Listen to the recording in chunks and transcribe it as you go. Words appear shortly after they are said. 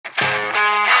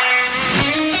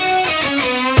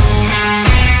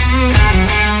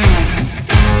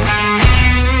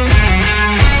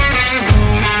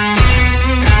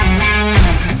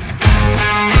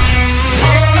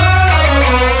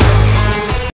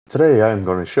Today I'm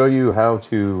going to show you how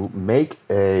to make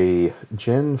a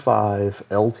Gen 5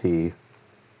 LT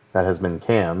that has been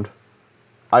cammed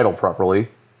idle properly,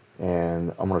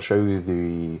 and I'm going to show you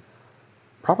the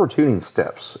proper tuning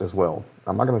steps as well.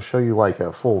 I'm not going to show you like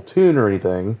a full tune or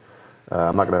anything.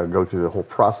 I'm not going to go through the whole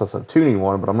process of tuning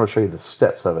one, but I'm going to show you the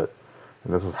steps of it,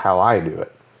 and this is how I do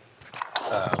it.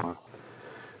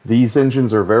 These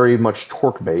engines are very much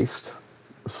torque based,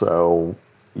 so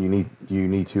you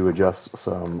need to adjust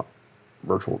some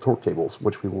virtual torque tables,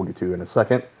 which we will get to in a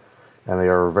second, and they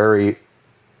are very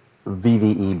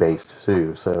VVE based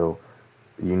too, so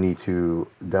you need to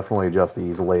definitely adjust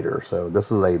these later. So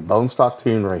this is a bone stock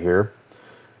tune right here,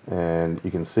 and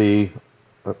you can see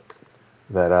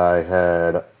that I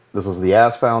had, this is the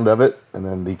as found of it, and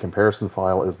then the comparison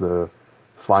file is the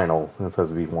final, and it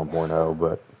says V1.0,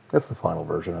 but it's the final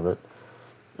version of it.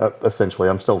 Essentially,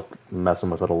 I'm still messing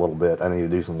with it a little bit. I need to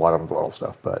do some wide open throttle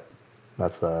stuff, but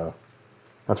that's for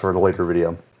the later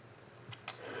video.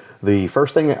 The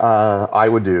first thing I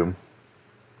would do,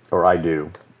 or I do,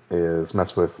 is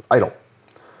mess with idle.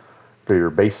 Go to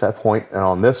your base set point, and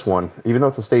on this one, even though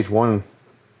it's a stage 1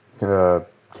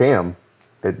 cam,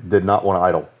 it did not want to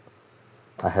idle.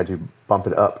 I had to bump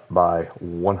it up by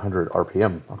 100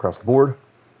 RPM across the board.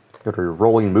 Go to your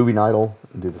rolling moving idle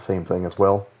and do the same thing as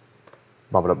well.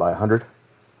 Bump it up by 100.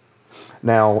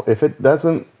 Now, if it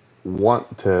doesn't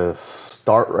want to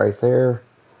start right there,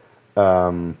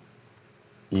 you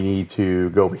need to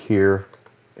go over here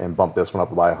and bump this one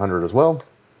up by 100 as well,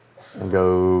 and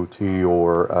go to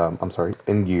your,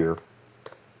 in gear,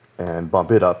 and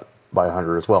bump it up by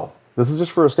 100 as well. This is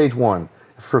just for a stage 1.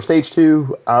 For stage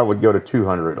 2, I would go to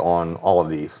 200 on all of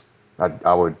these.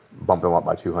 I would bump them up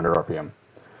by 200 RPM.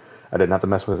 I didn't have to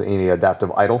mess with any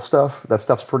adaptive idle stuff. That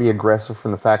stuff's pretty aggressive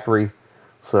from the factory,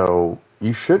 so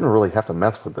you shouldn't really have to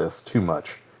mess with this too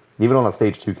much, even on a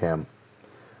stage 2 cam.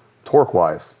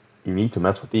 Torque-wise, you need to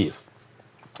mess with these.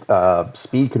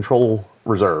 Speed control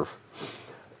reserve.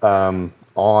 In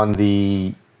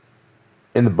the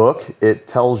book, it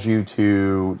tells you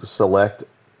to select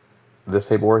this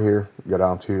table right here, go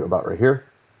down to about right here,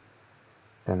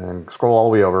 and then scroll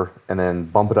all the way over, and then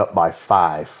bump it up by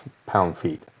 5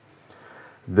 pound-feet.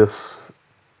 This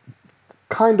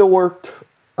kind of worked,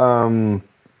 and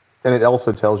it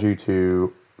also tells you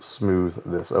to smooth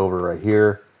this over right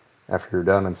here after you're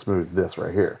done, and smooth this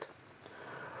right here.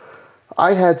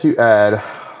 I had to add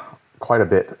quite a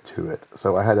bit to it,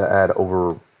 so I had to add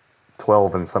over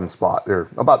 12 in some spots, or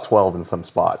about 12 in some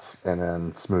spots, and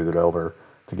then smooth it over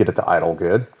to get it to idle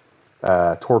good.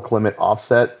 Torque limit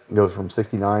offset goes from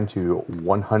 69 to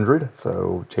 100,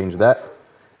 so change that.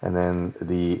 And then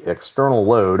the external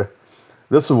load,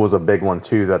 this one was a big one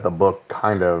too that the book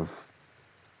kind of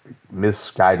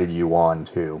misguided you on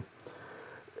too.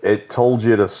 It told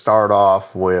you to start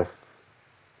off with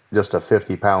just a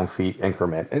 50 pound-feet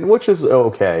increment, and which is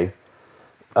okay.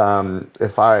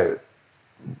 If I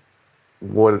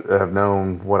would have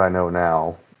known what I know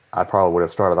now, I probably would have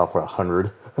started off with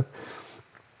 100,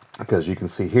 because you can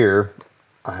see here,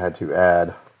 I had to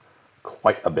add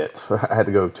quite a bit. I had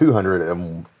to go 200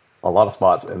 in a lot of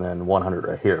spots, and then 100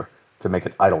 right here to make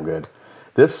it idle good.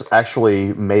 This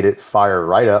actually made it fire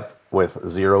right up with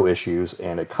 0 issues,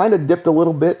 and it kind of dipped a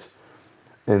little bit.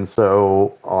 And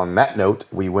so on that note,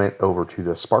 we went over to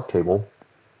the spark table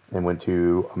and went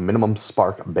to minimum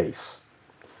spark base.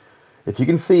 If you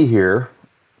can see here,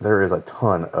 there is a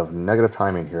ton of negative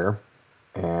timing here,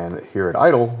 and here at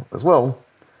idle as well,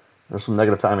 there's some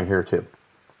negative timing here too.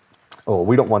 Oh,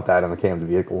 we don't want that in a cammed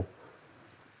vehicle.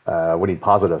 We need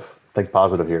positive. Think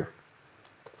positive here.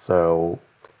 So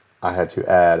I had to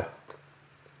add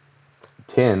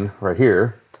 10 right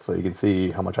here, so you can see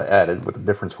how much I added, what the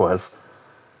difference was.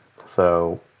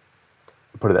 So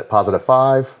put it at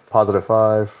 +5,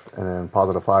 +5, and then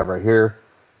 +5 right here.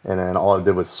 And then all I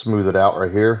did was smooth it out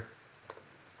right here.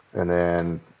 And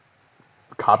then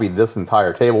copied this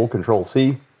entire table,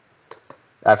 Control-C,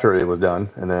 after it was done,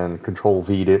 and then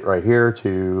Control-V'd it right here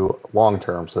to long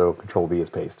term, so Control-V is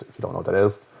paste, if you don't know what that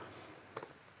is.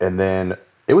 And then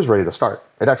it was ready to start.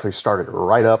 It actually started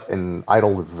right up and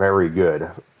idled very good.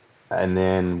 And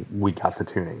then we got the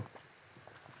tuning.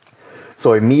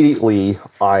 So immediately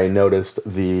I noticed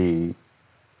the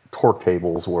torque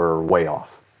tables were way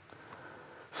off.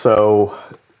 So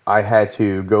I had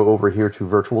to go over here to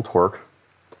virtual torque,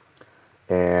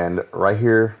 and right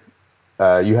here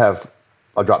you have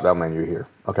a drop down menu here.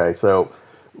 Okay, so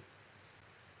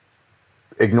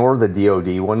ignore the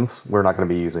DoD ones. We're not going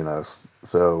to be using those.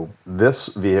 So this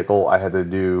vehicle, I had to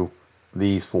do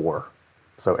these 4.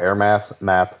 So air mass,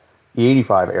 map,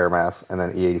 E85 air mass, and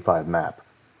then E85 map.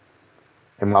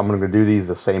 And I'm going to do these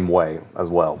the same way as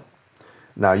well.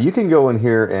 Now you can go in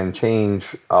here and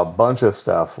change a bunch of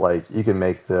stuff. Like you can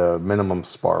make the minimum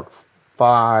spark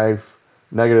 5,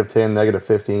 -10,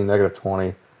 -15,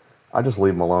 -20. I just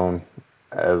leave them alone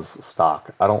as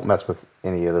stock. I don't mess with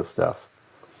any of this stuff.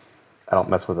 I don't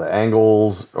mess with the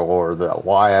angles or the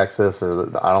y-axis or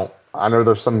I don't. I know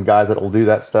there's some guys that will do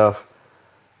that stuff.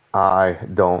 I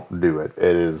don't do it.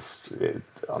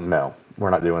 No, we're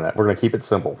not doing that. We're going to keep it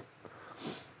simple.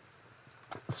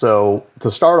 So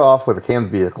to start off with a canned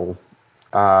vehicle,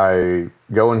 I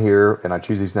go in here and I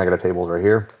choose these negative tables right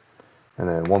here, and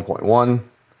then 1.1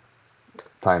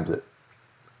 times it.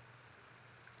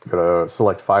 Go to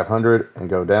select 500 and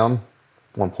go down.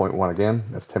 1.1 again,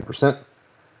 that's 10%.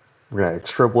 We're going to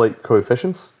extrapolate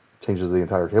coefficients, changes the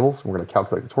entire tables. We're going to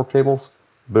calculate the torque tables.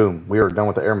 Boom, we are done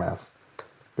with the air mass.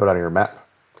 Go down to your map,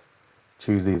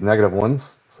 choose these negative ones.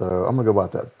 So I'm going to go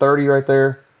about that 30 right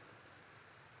there.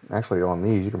 Actually, on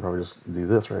these, you can probably just do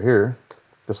this right here.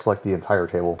 Just select the entire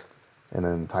table and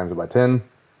then times it by 10.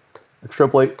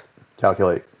 Extrapolate,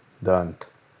 calculate, done.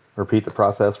 Repeat the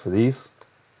process for these.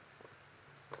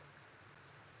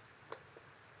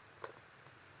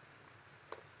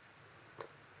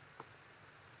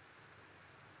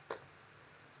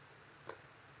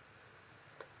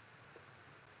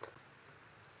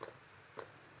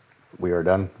 We are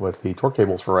done with the torque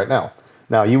tables for right now.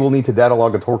 Now, you will need to data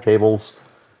log the torque tables.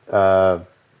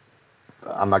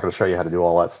 I'm not going to show you how to do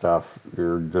all that stuff.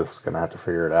 You're just going to have to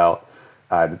figure it out.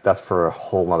 That's for a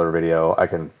whole nother video. I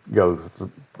can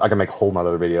make a whole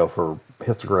nother video for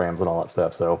histograms and all that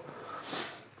stuff. So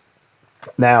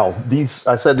now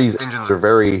I said these engines are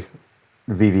very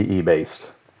VVE based.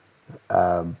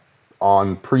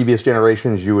 On previous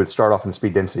generations, you would start off in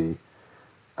speed density.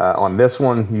 On this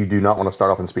one, you do not want to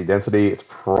start off in speed density. It's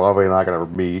probably not going to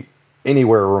be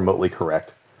anywhere remotely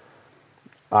correct.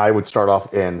 I would start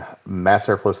off in mass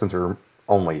airflow sensor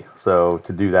only. So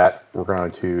to do that, we're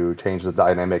going to change the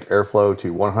dynamic airflow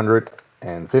to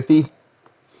 150.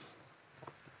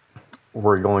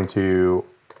 We're going to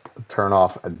turn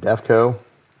off a DEFCO.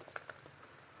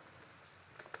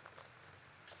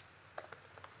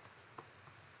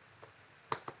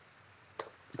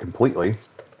 Completely.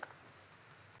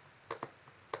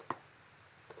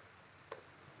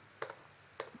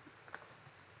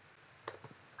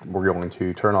 We're going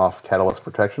to turn off catalyst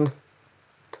protection.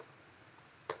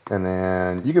 And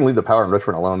then you can leave the power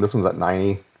enrichment alone. This one's at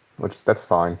 90, which that's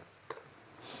fine.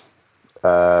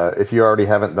 If you already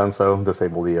haven't done so,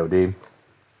 disable the OD.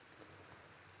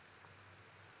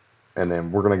 And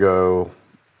then we're going to go,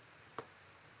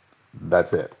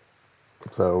 that's it.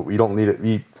 So you don't need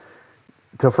it.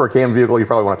 For a cam vehicle, you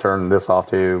probably want to turn this off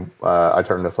too. I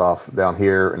turn this off down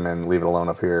here and then leave it alone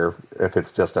up here if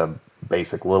it's just a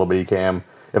basic little bitty cam.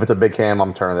 If it's a big cam,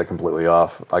 I'm turning it completely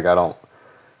off. Like I don't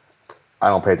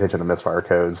pay attention to misfire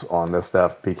codes on this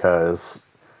stuff because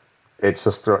it's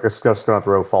just going to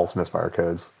throw false misfire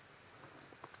codes.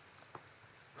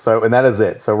 So, and that is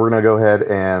it. So we're going to go ahead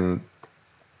and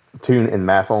tune in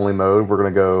math only mode. We're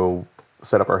going to go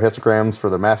set up our histograms for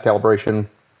the math calibration.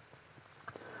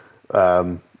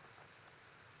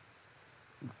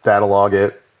 Data log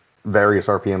it, various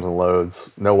RPMs and loads,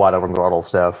 no wide open throttle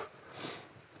stuff.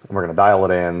 And we're going to dial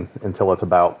it in until it's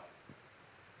about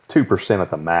 2% at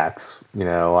the max. You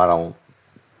know,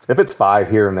 if it's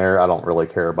 5 here and there, I don't really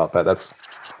care about that.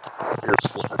 You're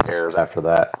splitting hairs after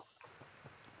that.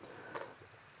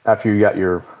 After you got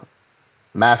your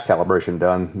math calibration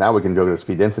done, now we can go to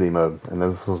speed density mode, and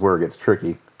this is where it gets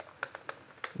tricky.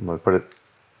 I'm going to put it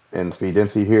in speed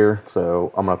density here,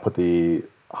 so I'm going to put the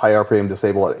high RPM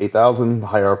disable at 8,000, the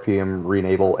high RPM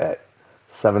re-enable at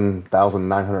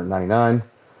 7,999.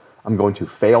 I'm going to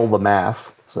fail the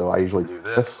math, so I usually do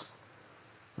this,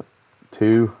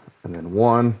 2, and then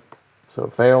 1, so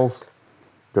it fails.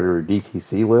 Go to your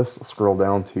DTC list, scroll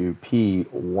down to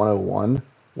P101,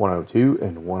 102,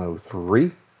 and 103.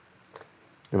 I'm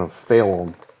going to fail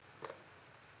them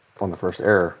on the first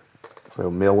error. So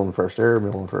mill on the first error,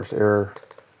 mill on the first error,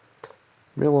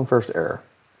 mill on first error.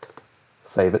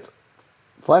 Save it,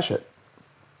 flash it.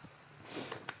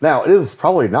 Now, it is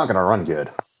probably not going to run good.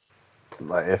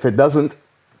 If it doesn't,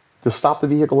 just stop the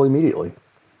vehicle immediately.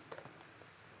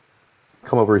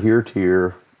 Come over here to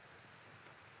your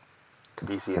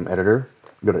VCM editor,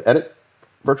 go to edit,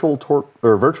 virtual torque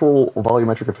or virtual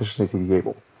volumetric efficiency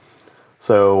table.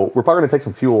 So we're probably going to take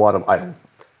some fuel out of idle.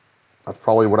 That's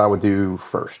probably what I would do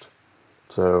first.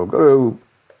 So go to,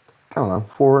 I don't know,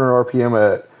 400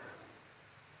 RPM at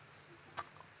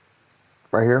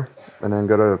right here, and then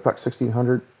go to about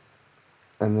 1600,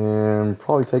 and then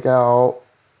probably take out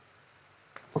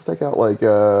Let's take out like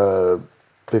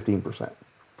 15%.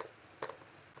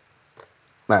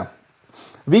 Now,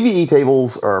 VVE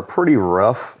tables are pretty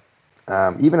rough.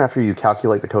 Even after you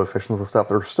calculate the coefficients and stuff,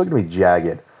 they're still going to be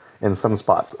jagged in some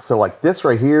spots. So like this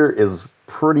right here is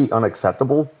pretty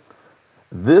unacceptable.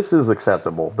 This is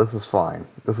acceptable. This is fine.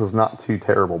 This is not too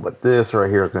terrible, but this right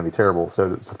here is going to be terrible.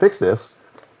 So to fix this,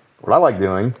 what I like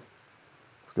doing,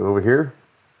 let's go over here,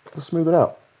 just smooth it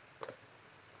out.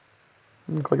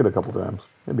 And click it a couple times.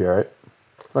 It'll be all right.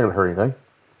 It's not going to hurt anything.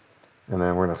 And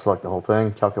then we're going to select the whole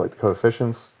thing, calculate the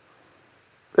coefficients.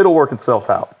 It'll work itself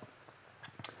out.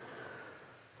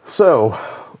 So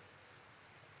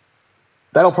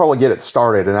that'll probably get it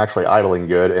started and actually idling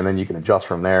good, and then you can adjust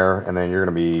from there, and then you're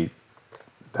going to be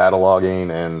data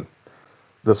logging and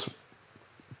just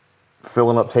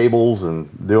filling up tables and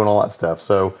doing all that stuff.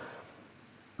 So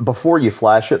before you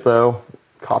flash it though,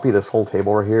 copy this whole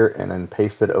table right here and then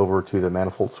paste it over to the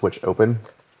manifold switch open.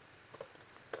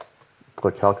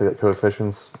 Click calculate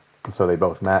coefficients, and so they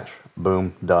both match.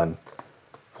 Boom, done.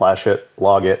 Flash it,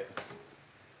 log it,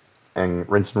 and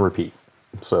rinse and repeat.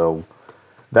 So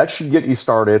that should get you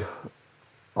started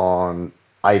on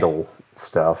idle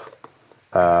stuff.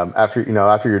 After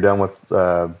you're done with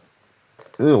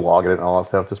logging it and all that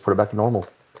stuff, just put it back to normal.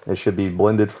 It should be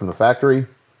blended from the factory,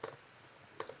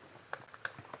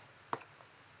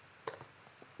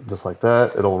 just like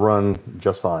that. It'll run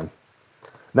just fine.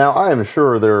 Now, I am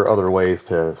sure there are other ways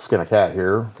to skin a cat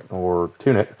here or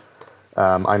tune it.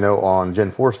 I know on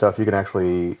Gen 4 stuff you can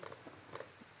actually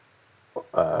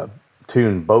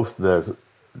tune both the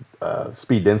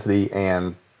speed density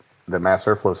and the mass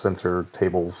airflow sensor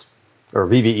tables, or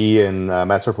VVE and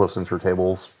mass airflow sensor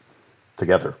tables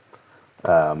together.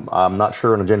 I'm not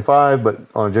sure on a Gen 5, but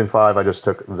on a Gen 5 I just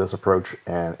took this approach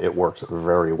and it works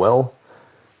very well.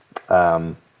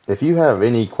 If you have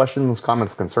any questions,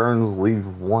 comments, concerns, leave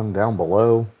one down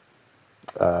below.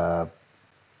 That'll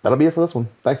be it for this one.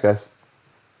 Thanks, guys.